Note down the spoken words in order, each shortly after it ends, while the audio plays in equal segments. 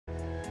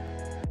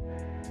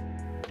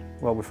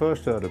Well, we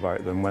first heard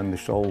about them when they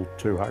sold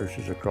 2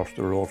 houses across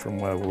the road from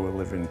where we were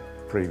living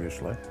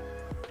previously.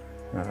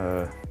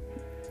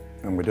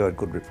 And we'd heard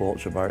good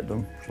reports about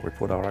them, so we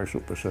put our house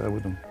up for sale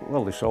with them.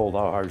 Well, they sold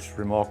our house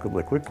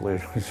remarkably quickly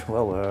as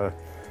well.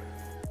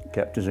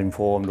 Kept us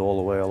informed all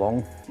the way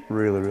along.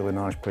 Really, really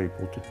nice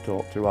people to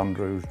talk to.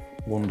 Andrew's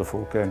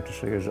wonderful, came to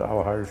see us at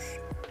our house.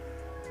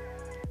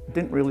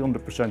 Didn't really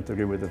 100%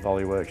 agree with the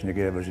valuation he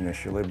gave us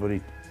initially, but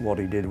what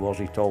he did was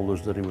he told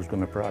us that he was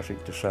going to price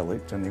it to sell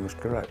it, and he was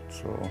correct,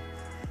 so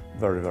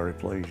very, very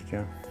pleased,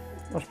 yeah.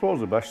 I suppose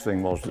the best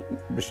thing was,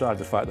 that besides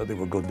the fact that they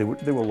were good,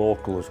 they were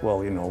local as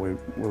well, you know.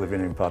 We're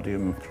living in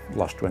Padiham the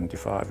last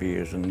 25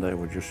 years, and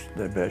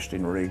they're based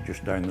in Reed,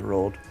 just down the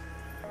road.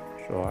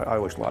 So I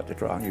always like to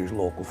try and use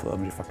local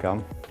firms if I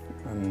can.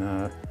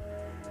 And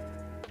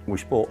we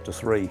spoke to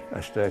 3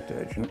 estate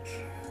agents,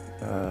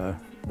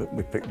 but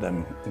we picked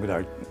them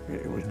without,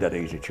 it was a dead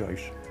easy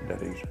choice,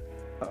 dead easy.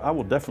 I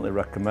would definitely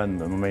recommend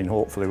them. I mean,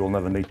 hopefully we'll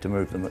never need to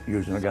move them,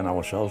 use them again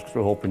ourselves, because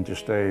we're hoping to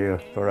stay here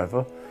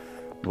forever.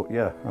 But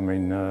yeah, I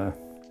mean, I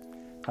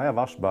have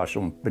asked by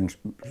some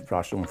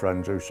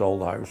friends who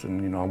sold the house,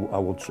 and you know, I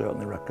would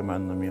certainly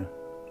recommend them, yeah.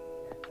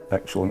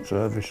 Excellent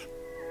service.